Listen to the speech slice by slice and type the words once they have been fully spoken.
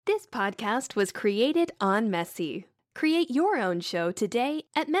This podcast was created on Messy. Create your own show today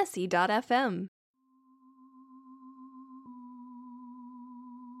at messy.fm.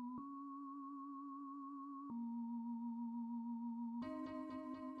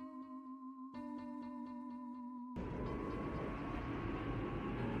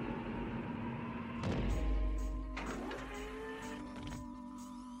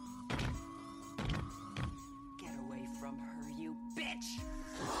 Get away from her, you bitch!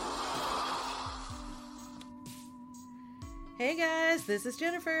 Hey guys, this is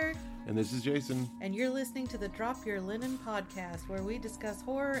Jennifer, And this is Jason. and you're listening to the Drop Your Linen podcast, where we discuss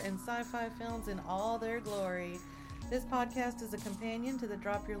horror and sci-fi films in all their glory. This podcast is a companion to the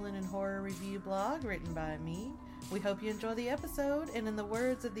Drop Your Linen horror review blog written by me. We hope you enjoy the episode, and in the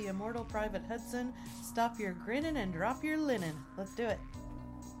words of the immortal Private Hudson, stop your grinning and drop your linen. Let's do it.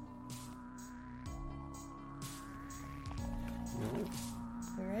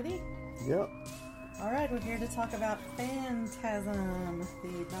 We ready? Yep. Alright, we're here to talk about Phantasm,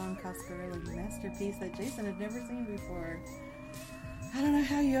 the Don Coscarelli masterpiece that Jason had never seen before. I don't know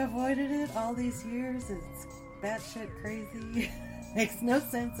how you avoided it all these years. It's batshit crazy. Makes no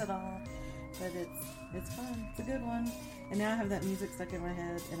sense at all. But it's fun. It's a good one. And now I have that music stuck in my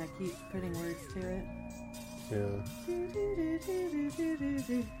head, and I keep putting words to it. Yeah.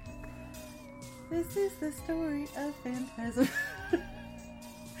 This is the story of Phantasm.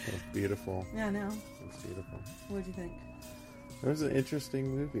 That's beautiful. Yeah, I know. It's beautiful. What'd you think? It was an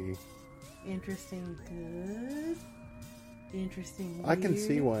interesting movie. Interesting, good. Interesting, weird. I can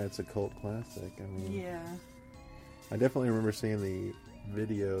see why it's a cult classic. I mean, Yeah. I definitely remember seeing the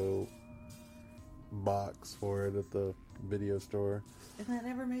video box for it at the video store. And that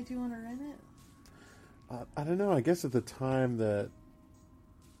never made you want to rent it? I don't know. I guess at the time that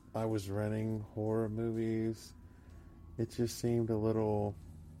I was renting horror movies, it just seemed a little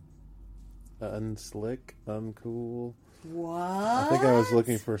unslick, uncool. What? I think I was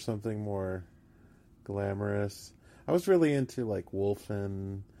looking for something more glamorous. I was really into like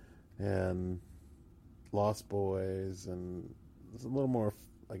Wolfen and Lost Boys, and it was a little more,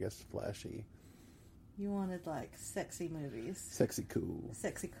 I guess, flashy. You wanted, like, sexy movies. Sexy cool.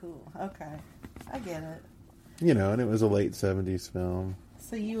 Sexy cool. Okay. I get it. You know, and it was a late 70s film.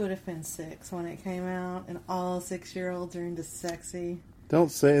 So you would have been 6 when it came out, and all 6-year-olds are into sexy.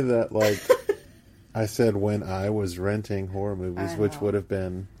 Don't say that like I said when I was renting horror movies, I which know. would have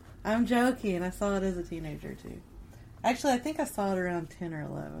been... I'm joking. I saw it as a teenager, too. Actually, I think I saw it around 10 or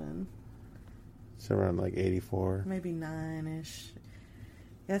 11. It's around like 84. Maybe 9-ish.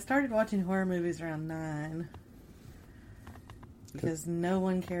 Yeah, I started watching horror movies around 9. Because no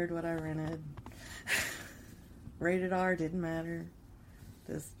one cared what I rented. Rated R didn't matter.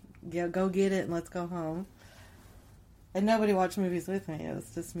 Just go get it and let's go home. And nobody watched movies with me. It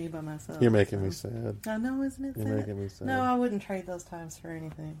was just me by myself. You're making me sad. I know, isn't it sad? You're making me sad. No, I wouldn't trade those times for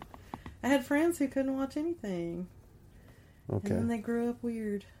anything. I had friends who couldn't watch anything. Okay. And then they grew up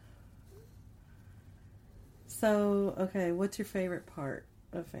weird. So, okay, what's your favorite part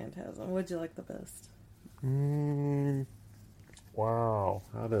of Phantasm? What'd you like the best? Wow.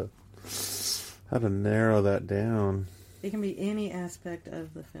 How to narrow that down. It can be any aspect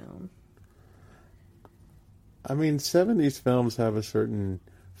of the film. I mean, 70s films have a certain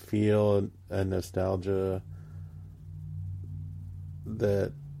feel and nostalgia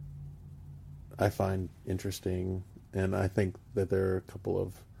that I find interesting, and I think that there are a couple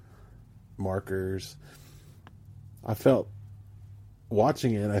of markers.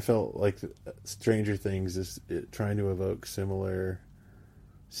 Watching it, I felt like Stranger Things is trying to evoke similar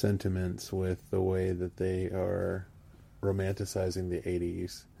sentiments with the way that they are romanticizing the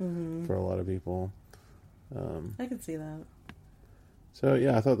 80s for a lot of people. I can see that. So,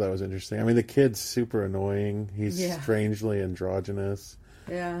 yeah, I thought that was interesting. I mean, the kid's super annoying. He's Yeah. strangely androgynous.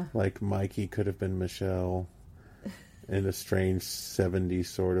 Yeah. Like, Mikey could have been Michelle in a strange 70s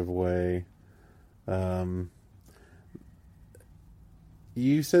sort of way.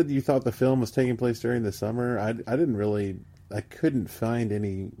 You said you thought the film was taking place during the summer. I couldn't find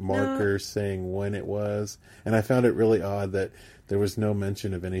any markers saying when it was. And I found it really odd that there was no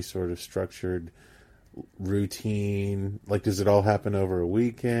mention of any sort of structured routine. Like, does it all happen over a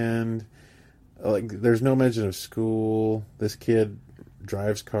weekend? Like, there's no mention of school. This kid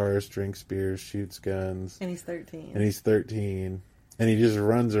drives cars, drinks beers, shoots guns. And he's 13. And he's 13. And he just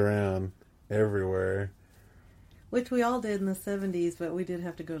runs around everywhere. Which we all did in the 70s, but we did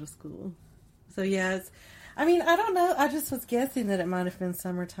have to go to school. So, yeah, I mean, I don't know. I just was guessing that it might have been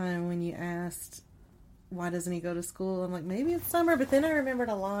summertime when you asked, why doesn't he go to school? I'm like, maybe it's summer. But then I remembered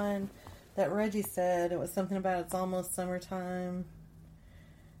a line that Reggie said. It was something about it's almost summertime.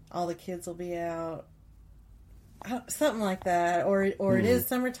 all the kids will be out. Something like that. Or it is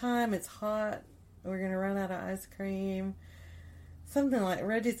summertime, it's hot, we're going to run out of ice cream. Something like,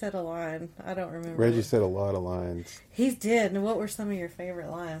 Reggie said a line. I don't remember. Reggie said a lot of lines. He did. And what were some of your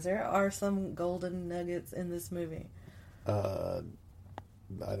favorite lines? There are some golden nuggets in this movie.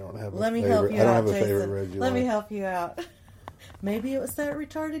 I don't have Let me help you out, Jason. favorite Reggie Let line. me help you out. Maybe it was that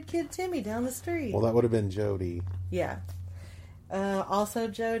retarded kid Timmy down the street. Well, that would have been Jody. Yeah. Also,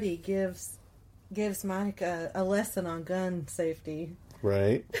 Jody gives Mike a lesson on gun safety.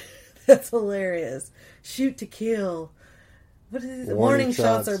 Right? That's hilarious. Shoot to kill. What is it? Warning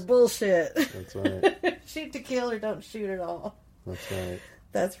shots are bullshit. That's right. Shoot to kill or don't shoot at all. That's right.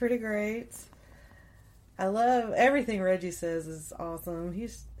 That's pretty great. I love everything Reggie says is awesome.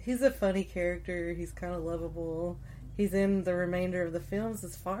 He's a funny character. He's kind of lovable. He's in the remainder of the films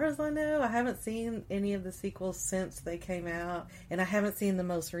as far as I know. I haven't seen any of the sequels since they came out. And I haven't seen the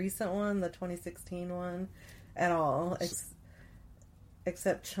most recent one, the 2016 one, at all.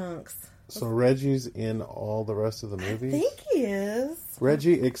 Except chunks. So Reggie's in all the rest of the movies? I think he is.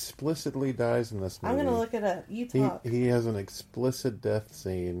 Reggie explicitly dies in this movie. I'm going to look it up. You talk. He has an explicit death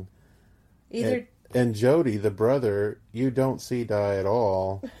scene. Either... And Jody, the brother, you don't see die at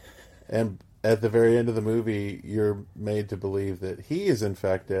all. And at the very end of the movie, you're made to believe that he is in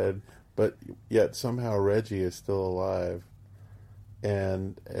fact dead, but yet somehow Reggie is still alive.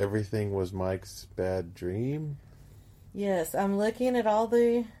 And everything was Mike's bad dream? Yes, I'm looking at all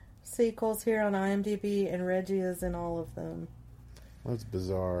the sequels here on IMDb, and Reggie is in all of them. That's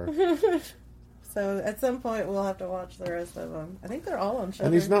bizarre. So at some point we'll have to watch the rest of them. I think they're all on Shudder.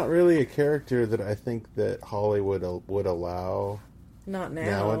 And he's not really a character that I think that Hollywood would allow not now.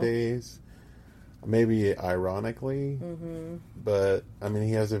 Nowadays. Maybe ironically. But, I mean,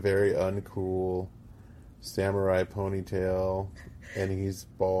 he has a very uncool samurai ponytail, and he's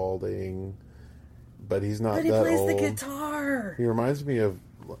balding, but he's not that old. But he plays the guitar! He reminds me of,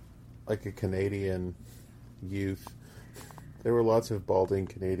 like, a Canadian youth. There were lots of balding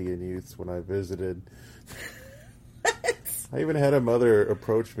Canadian youths when I visited. I even had a mother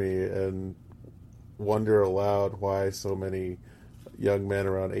approach me and wonder aloud why so many young men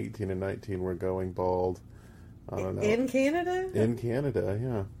around 18 and 19 were going bald. I don't know. In Canada? In Canada,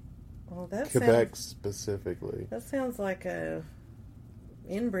 yeah. Well, that Quebec specifically. That sounds like a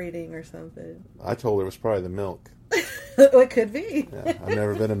inbreeding or something. I told her it was probably the milk. It could be. Yeah, I've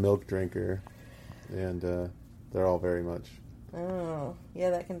never been a milk drinker, and they're all very much Oh, yeah,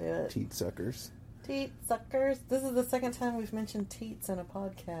 that can do it. teat suckers. Teat suckers. This is the second time we've mentioned teats in a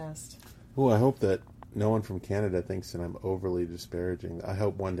podcast. Oh, I hope that no one from Canada thinks that I'm overly disparaging. I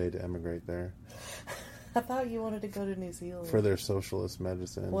hope one day to emigrate there. I thought you wanted to go to New Zealand. For their socialist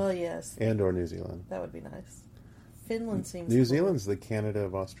medicine. Well, yes. And or New Zealand. That would be nice. Finland seems New cool. Zealand's the Canada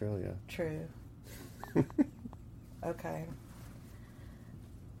of Australia. True. Okay.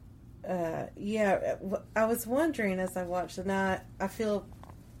 Yeah, I was wondering as I watched it. Now, I feel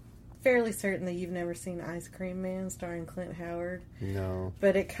fairly certain that you've never seen Ice Cream Man starring Clint Howard. No.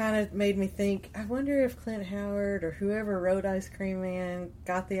 But it kind of made me think, I wonder if Clint Howard or whoever wrote Ice Cream Man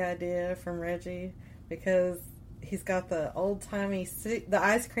got the idea from Reggie, because he's got the old-timey, the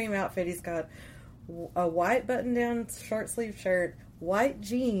ice cream outfit. He's got a white button-down short-sleeve shirt, white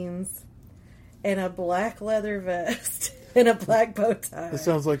jeans, and a black leather vest, and a black bow tie. This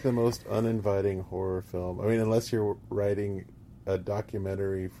sounds like the most uninviting horror film. I mean, unless you're writing a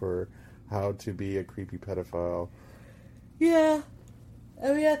documentary for how to be a creepy pedophile. Yeah.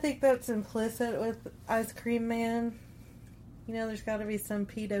 I mean, I think that's implicit with Ice Cream Man. You know, there's got to be some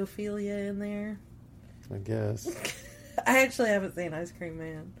pedophilia in there. I guess. I actually haven't seen Ice Cream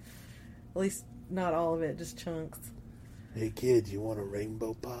Man. At least not all of it, just chunks. Hey kids, you want a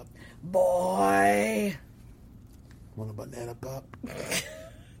rainbow pop? Boy! Want a banana pop?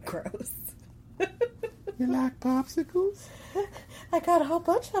 Gross. You like popsicles? I got a whole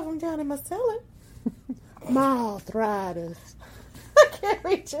bunch of them down in my cellar. Mouthritis. I can't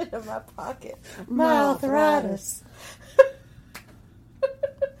reach into my pocket. Mouthritis.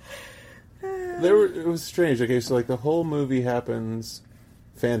 It was strange. Okay, so like the whole movie happens.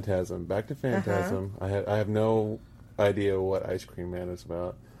 Phantasm. Back to Phantasm. I have no idea what Ice Cream Man is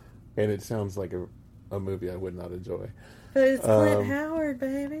about, and it sounds like a movie I would not enjoy. But it's Clint Howard,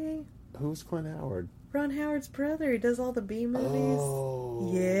 baby. Who's Clint Howard? Ron Howard's brother. He does all the B movies.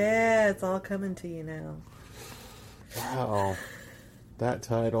 Oh. Yeah, it's all coming to you now. Wow. That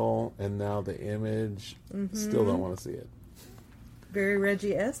title and now the image. Still don't want to see it. Very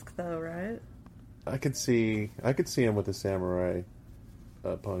Reggie-esque, though, right? I could see him with a samurai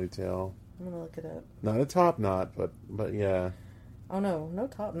ponytail. I'm gonna look it up. Not a top knot, but yeah. Oh, no. No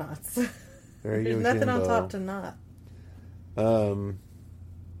top knots. Very There's nothing on Yojimbo. top to knot.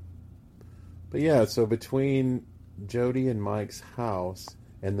 But yeah, so between Jody and Mike's house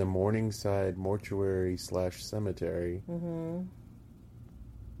and the Morningside mortuary / cemetery,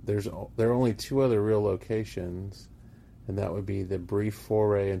 there are only two other real locations, and that would be the brief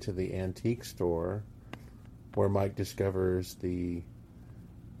foray into the antique store, where Mike discovers the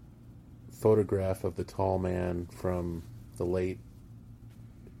photograph of the tall man from the late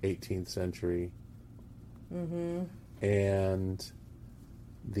 18th century, and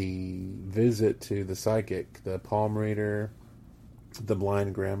the visit to the psychic, the palm reader, the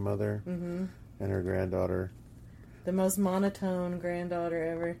blind grandmother, and her granddaughter. The most monotone granddaughter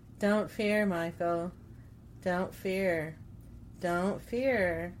ever. Don't fear, Michael. Don't fear. Don't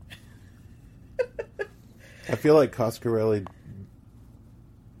fear. I feel like Coscarelli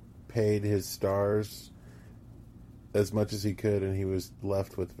paid his stars as much as he could, and he was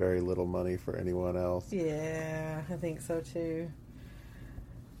left with very little money for anyone else. Yeah, I think so too.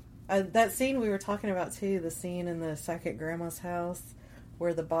 That scene we were talking about too, the scene in the psychic grandma's house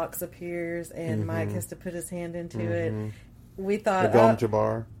where the box appears and Mike has to put his hand into it. We thought, The Gom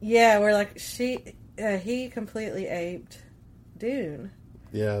Jabbar. Yeah, we're like, he completely aped Dune.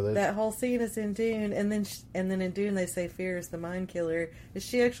 Yeah, That whole scene is in Dune, and then in Dune they say fear is the mind killer. And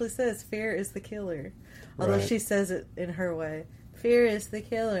she actually says fear is the killer, although Right. she says it in her way. Fear is the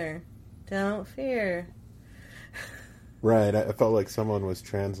killer. Don't fear. right. I felt like someone was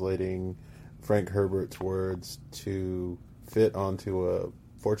translating Frank Herbert's words to fit onto a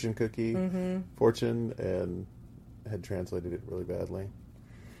fortune cookie fortune, and had translated it really badly.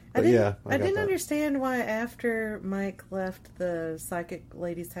 But I got didn't that. understand why after Mike left the psychic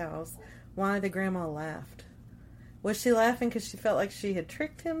lady's house, why the grandma laughed. Was she laughing because she felt like she had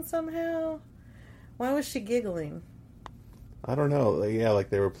tricked him somehow? Why was she giggling? I don't know. Like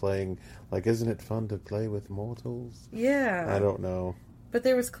they were playing, like, isn't it fun to play with mortals? Yeah. I don't know. But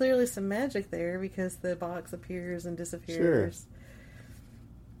there was clearly some magic there because the box appears and disappears.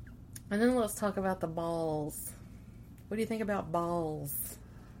 And then let's talk about the balls. What do you think about balls?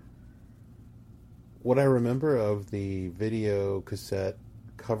 What I remember of the video cassette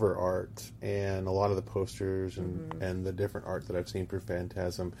cover art and a lot of the posters and the different art that I've seen for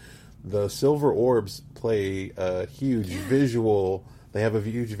Phantasm, the silver orbs play a huge visual. They have a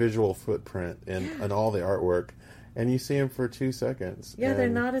huge visual footprint in all the artwork, and you see them for 2 seconds. Yeah, and they're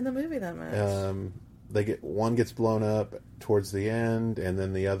not in the movie that much. One gets blown up towards the end, and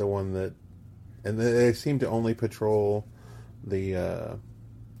then the other one they seem to only patrol the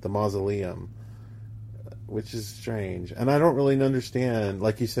mausoleum, which is strange. And I don't really understand.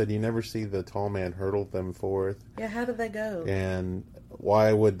 Like you said, you never see the tall man hurtle them forth. Yeah, how did they go? And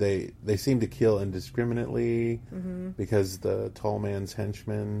why would they seem to kill indiscriminately, because the tall man's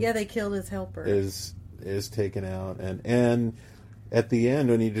henchman Yeah, they killed his helper. is taken out, and at the end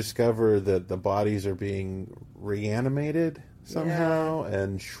when you discover that the bodies are being reanimated somehow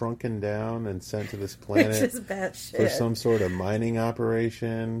and shrunken down and sent to this planet Which is bad shit. for some sort of mining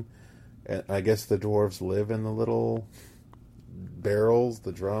operation. And I guess the dwarves live in the little barrels,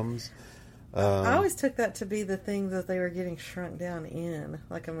 the drums. I always took that to be the thing that they were getting shrunk down in,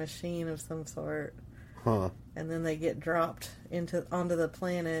 like a machine of some sort. Huh. And then they get dropped onto the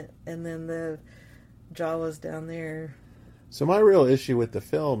planet, and then the Jawas down there. So my real issue with the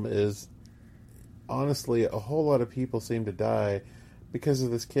film is, honestly, a whole lot of people seem to die because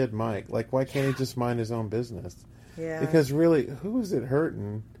of this kid Mike. Like, why can't he just mind his own business? Yeah. Because really, who is it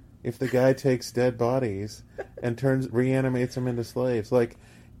hurting if the guy takes dead bodies and reanimates them into slaves? Like,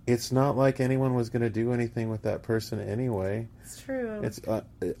 it's not like anyone was going to do anything with that person anyway. It's true.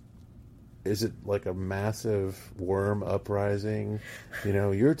 Is it like a massive worm uprising?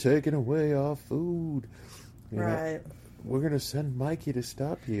 You're taking away our food. Right. We're going to send Mikey to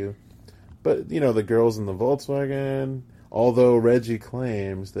stop you. But, the girls in the Volkswagen, although Reggie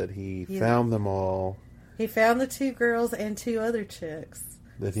claims that he found them all. He found the 2 girls and 2 other chicks.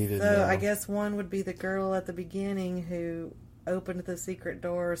 That he didn't So know. I guess one would be the girl at the beginning who opened the secret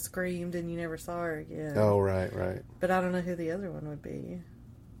door, screamed, and you never saw her again. Oh, right. But I don't know who the other one would be.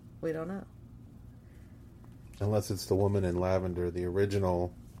 We don't know. Unless it's the woman in lavender, the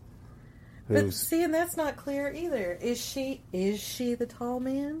original. But see, and that's not clear either. Is she the tall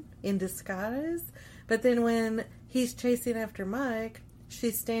man in disguise? But then when he's chasing after Mike,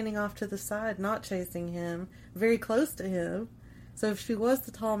 she's standing off to the side, not chasing him, very close to him. So if she was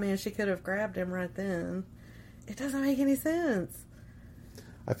the tall man, she could have grabbed him right then. It doesn't make any sense.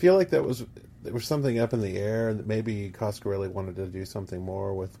 I feel like there was something up in the air, and that maybe Coscarelli wanted to do something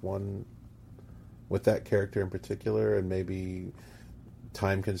more with that character in particular, and maybe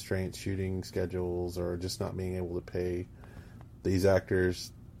time constraints, shooting schedules, or just not being able to pay these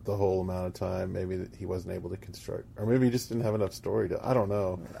actors the whole amount of time. Maybe that he wasn't able to construct, or maybe he just didn't have enough story to. I don't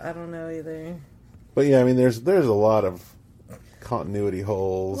know. I don't know either. But yeah, I mean, there's a lot of continuity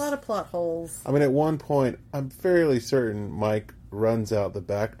holes, A lot of plot holes. I mean, at one point, I'm fairly certain Mike runs out the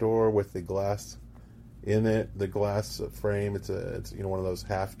back door with the glass in it, the glass frame. It's one of those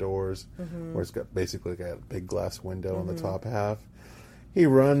half doors where it's got basically like a big glass window on the top half. He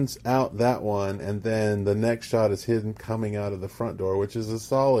runs out that one, and then the next shot is him coming out of the front door, which is a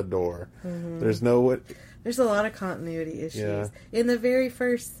solid door. There's a lot of continuity issues. Yeah. In the very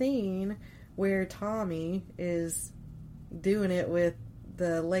first scene where Tommy is doing it with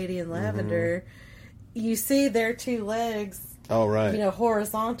the lady in lavender, you see their two legs,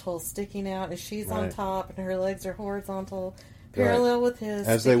 horizontal, sticking out, and she's on top, and her legs are horizontal, parallel with his,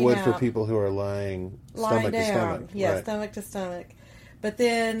 as they would out, for people who are lying stomach down. to stomach. Yeah, stomach to stomach. But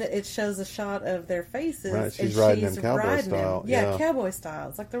then it shows a shot of their faces. Right, she's and riding she's them cowboy riding style. Them. Yeah, cowboy style.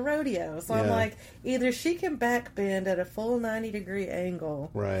 It's like the rodeo. So I'm like, either she can back bend at a full 90-degree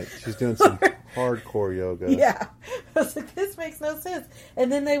angle. Right. She's doing some hardcore yoga. Yeah. I was like, this makes no sense.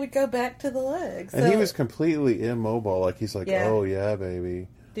 And then they would go back to the legs. And he was completely immobile. Like, he's like, oh, yeah, baby.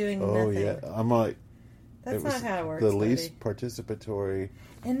 Doing nothing. Yeah. I'm like... That's not how it works, the least participatory.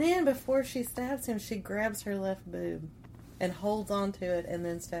 And then before she stabs him, she grabs her left boob and holds on to it and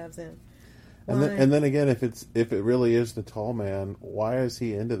then stabs him. And then again, if it really is the tall man, why is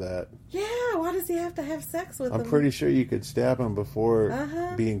he into that? Yeah, why does he have to have sex with him? I'm pretty sure you could stab him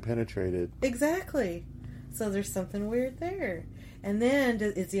before being penetrated. Exactly. So there's something weird there. And then,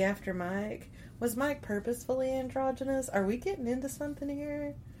 is he after Mike? Was Mike purposefully androgynous? Are we getting into something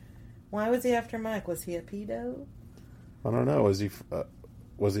here? Why was he after Mike? Was he a pedo? I don't know.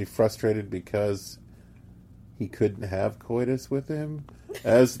 Was he frustrated because he couldn't have coitus with him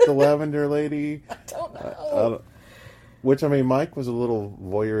as the lavender lady? I don't know. Which, I mean, Mike was a little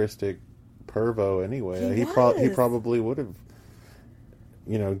voyeuristic pervo anyway. He probably would have,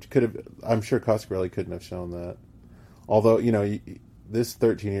 could have. I'm sure Coscarelli couldn't have shown that. Although, this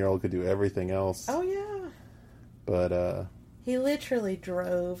 13-year-old could do everything else. Oh, yeah. But, he literally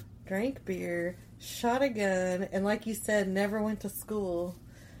drove, drank beer, shot a gun, and like you said, never went to school.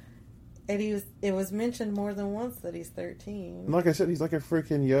 And it was mentioned more than once that he's 13. Like I said, he's like a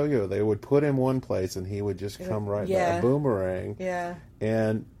freaking yo-yo. They would put him one place and he would just come right back. A boomerang. Yeah.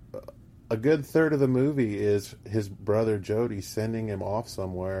 And a good third of the movie is his brother Jody sending him off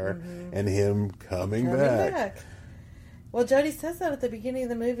somewhere and him coming back. Well, Jody says that at the beginning of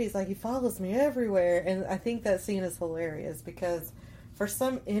the movie. He's like, he follows me everywhere. And I think that scene is hilarious because for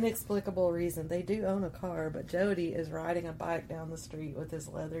some inexplicable reason, they do own a car, but Jody is riding a bike down the street with his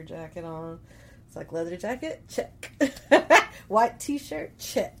leather jacket on. It's like, leather jacket? Check. White t-shirt?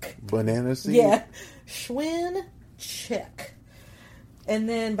 Check. Banana seat? Yeah. Schwinn? Check. And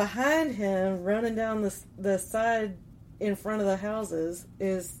then behind him, running down the side in front of the houses,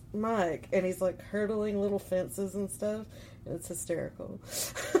 is Mike. And he's like hurdling little fences and stuff. And it's hysterical.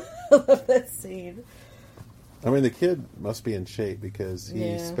 I love that scene. I mean, the kid must be in shape because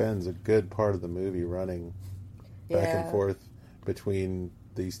he spends a good part of the movie running back and forth between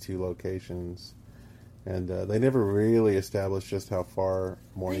these two locations. And they never really established just how far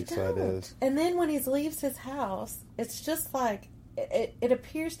Morningside is. And then when he leaves his house, it's just like, it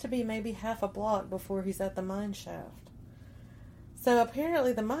appears to be maybe half a block before he's at the mine shaft. So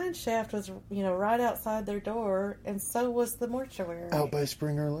apparently the mine shaft was, right outside their door, and so was the mortuary. Out by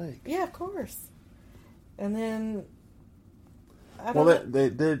Springer Lake. Yeah, of course. And then,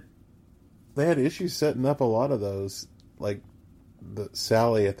 they had issues setting up a lot of those, like the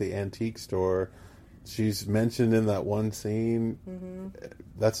Sally at the antique store. She's mentioned in that one scene. Mm-hmm.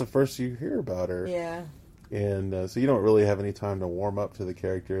 That's the first you hear about her. Yeah. And so you don't really have any time to warm up to the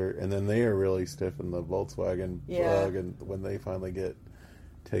character, and then they are really stiff in the Volkswagen bug, and when they finally get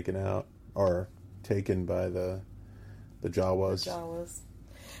taken out or taken by the Jawas,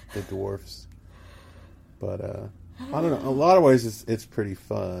 the dwarfs. But I don't know. In a lot of ways, it's pretty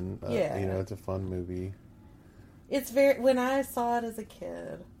fun. It's a fun movie. It's when I saw it as a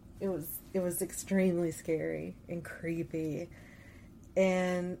kid, it was extremely scary and creepy.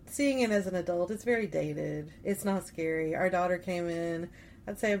 And seeing it as an adult, it's very dated. It's not scary. Our daughter came in,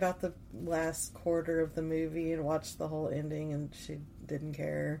 I'd say about the last quarter of the movie and watched the whole ending, and she didn't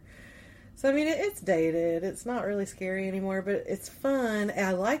care. So, I mean, it's dated. It's not really scary anymore, but it's fun. And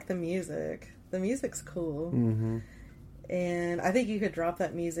I like the music. The music's cool. Mm-hmm. And I think you could drop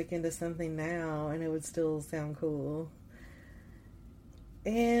that music into something now, and it would still sound cool.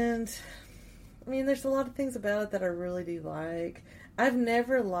 And I mean, there's a lot of things about it that I really do like. I've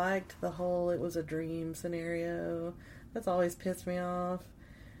never liked the whole it was a dream scenario. That's always pissed me off.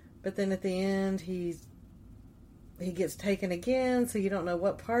 But then at the end, he gets taken again, so you don't know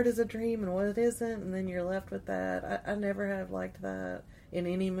what part is a dream and what it isn't, and then you're left with that. I never have liked that in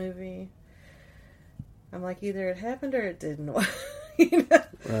any movie. I'm like, either it happened or it didn't. You know?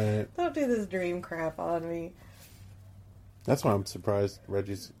 Right. Don't do this dream crap on me. That's why I'm surprised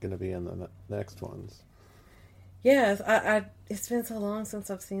Reggie's going to be in the next ones. Yes, it's been so long since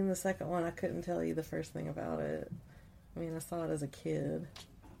I've seen the second one, I couldn't tell you the first thing about it. I mean, I saw it as a kid.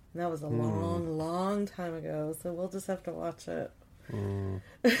 And that was a long, long time ago, so we'll just have to watch it.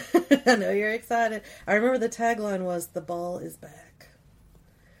 I know you're excited. I remember the tagline was, "The ball is back."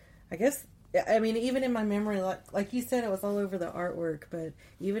 I guess, I mean, even in my memory, like you said, it was all over the artwork, but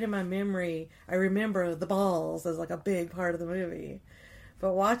even in my memory, I remember the balls as like a big part of the movie.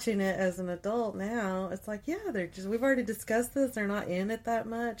 But watching it as an adult now, it's like, yeah, we've already discussed this, they're not in it that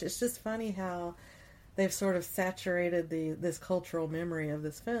much. It's just funny how they've sort of saturated this cultural memory of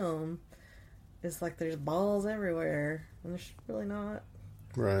this film. It's like there's balls everywhere, and there's really not.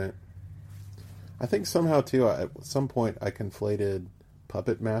 Right. I think somehow, too, at some point I conflated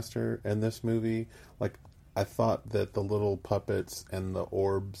Puppet Master in this movie. Like, I thought that the little puppets and the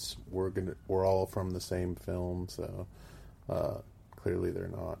orbs were all from the same film, so clearly they're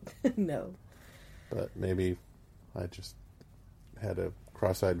not. No. But maybe I just had a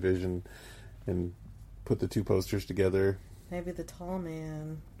cross-eyed vision and put the two posters together. Maybe the tall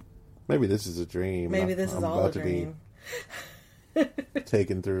man. Maybe this is a dream. Maybe this is all a dream.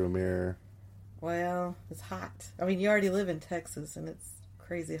 Taken through a mirror. Well, it's hot. I mean, you already live in Texas, and it's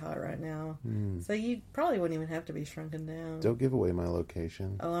crazy hot right now. So you probably wouldn't even have to be shrunken down. Don't give away my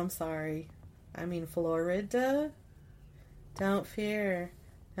location. Oh, I'm sorry. I mean, Florida. Don't fear.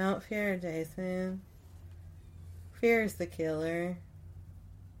 Don't fear, Jason. Fear is the killer.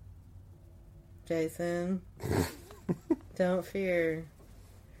 Jason. Don't fear.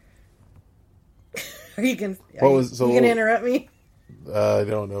 Are you gonna interrupt me? I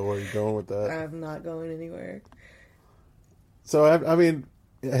don't know where you're going with that. I'm not going anywhere. So I mean,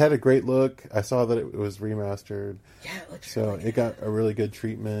 it had a great look. I saw that it was remastered. Yeah, it looks so really good. It got a really good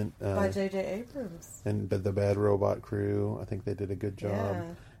treatment by J.J. Abrams and the Bad Robot crew. I think they did a good job. Yeah.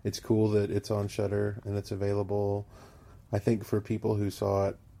 It's cool that it's on Shudder and it's available. I think for people who saw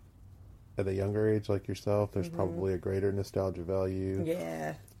it at a younger age like yourself, there's probably a greater nostalgia value.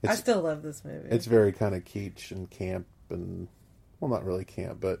 Yeah. I still love this movie. It's very kind of kitsch and camp and, well, not really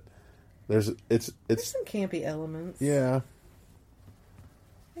camp, but there's some campy elements. Yeah.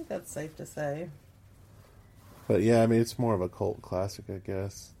 I think that's safe to say. But yeah, I mean, it's more of a cult classic, I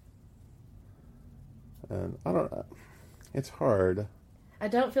guess. And I don't know. It's hard. I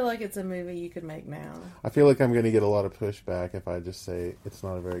don't feel like it's a movie you could make now. I feel like I'm going to get a lot of pushback if I just say it's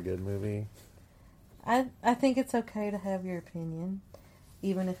not a very good movie. I think it's okay to have your opinion,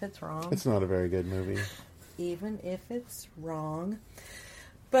 even if it's wrong. It's not a very good movie. Even if it's wrong.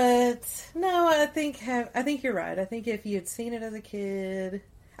 But no, I think you're right. I think if you had seen it as a kid,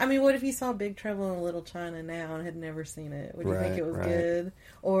 I mean, what if you saw Big Trouble in Little China now and had never seen it? Would you think it was good?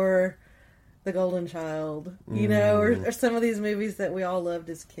 Or The Golden Child, you know, or some of these movies that we all loved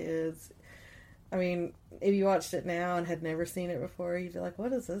as kids. I mean, if you watched it now and had never seen it before, you'd be like,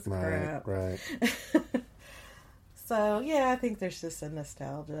 what is this crap? Right. So, yeah, I think there's just a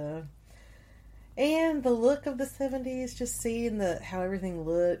nostalgia. And the look of the 70s, just seeing how everything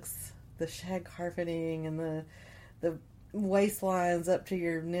looks, the shag carpeting and the waistlines up to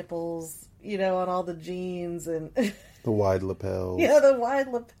your nipples, you know, on all the jeans and the wide lapels. Yeah, the wide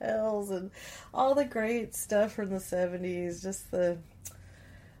lapels and all the great stuff from the 70s. Just the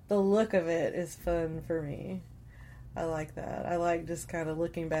look of it is fun for me. I like that. I like just kind of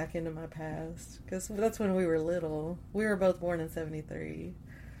looking back into my past because that's when we were little. We were both born in 73.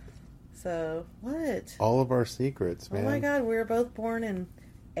 So, what? All of our secrets, man. Oh my God, we were both born in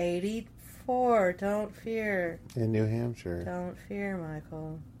 84. Don't fear. In New Hampshire. Don't fear,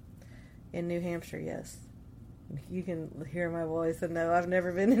 Michael. In New Hampshire, yes. You can hear my voice and know I've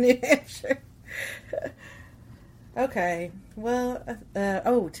never been to New Hampshire. Okay. Well,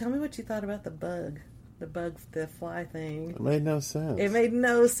 tell me what you thought about the bug. The fly thing. It made no sense. It made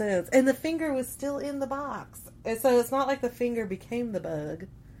no sense. And the finger was still in the box. And so it's not like the finger became the bug.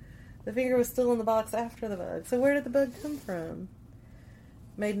 The finger was still in the box after the bug. So where did the bug come from?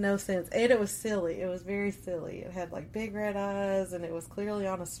 Made no sense. And it was silly. It was very silly. It had like big red eyes and it was clearly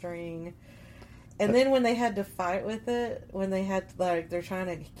on a string. And then when they had to fight with it, when they had they're trying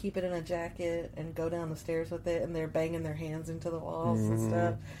to keep it in a jacket and go down the stairs with it and they're banging their hands into the walls and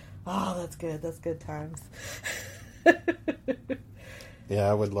stuff. Oh, that's good. That's good times. Yeah,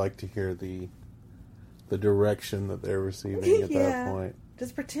 I would like to hear the direction that they're receiving at that point.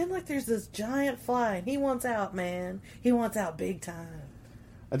 Just pretend like there's this giant fly and he wants out, man. He wants out big time.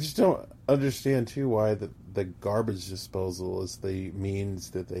 I just don't understand, too, why the garbage disposal is the means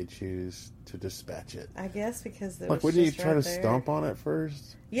that they choose to dispatch it. I guess because wouldn't you try to stomp on it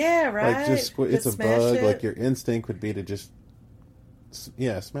first? Yeah, right. Like, it's a bug. It. Like, your instinct would be to just,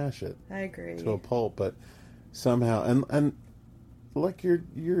 smash it. I agree. To a pulp, but somehow, and like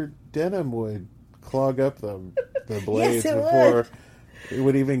your denim would clog up the blades before it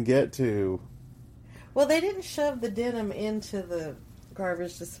would even get to. Well, they didn't shove the denim into the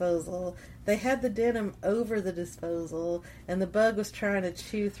garbage disposal. They had the denim over the disposal, and the bug was trying to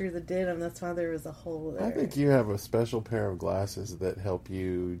chew through the denim. That's why there was a hole there. I think you have a special pair of glasses that help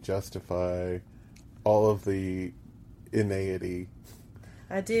you justify all of the inanity.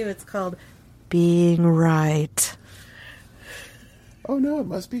 I do. It's called being right. Oh no, it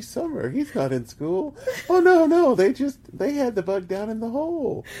must be summer. He's not in school. Oh no, they had the bug down in the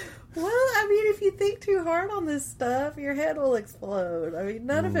hole. Well, I mean, if you think too hard on this stuff, your head will explode. I mean,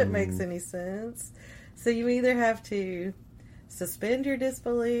 none of it makes any sense. So you either have to suspend your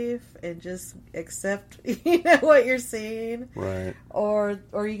disbelief and just accept, what you're seeing, right? Or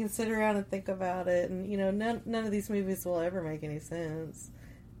you can sit around and think about it, and none of these movies will ever make any sense.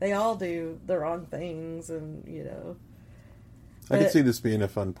 They all do the wrong things, and I could see this being a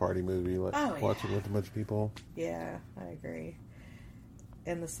fun party movie, watching with a bunch of people. Yeah, I agree.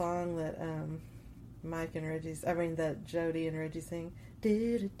 And the song that that Jody and Reggie sing,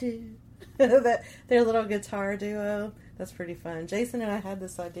 do that their little guitar duo, that's pretty fun. Jason and I had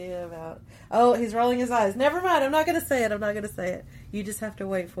this idea about. Oh, he's rolling his eyes. Never mind. I'm not going to say it. You just have to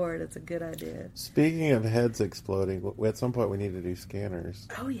wait for it. It's a good idea. Speaking of heads exploding, at some point we need to do scanners.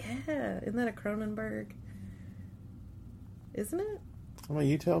 Oh yeah, isn't that a Cronenberg? Isn't it? I mean,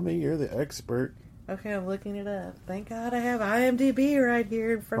 you tell me. You're the expert. Okay, I'm looking it up. Thank God I have IMDb right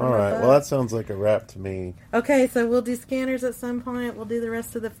here in front of me. All right, well, that sounds like a wrap to me. Okay, so we'll do scanners at some point. We'll do the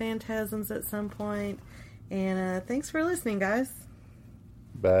rest of the Phantasms at some point. And thanks for listening, guys.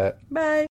 Bye. Bye.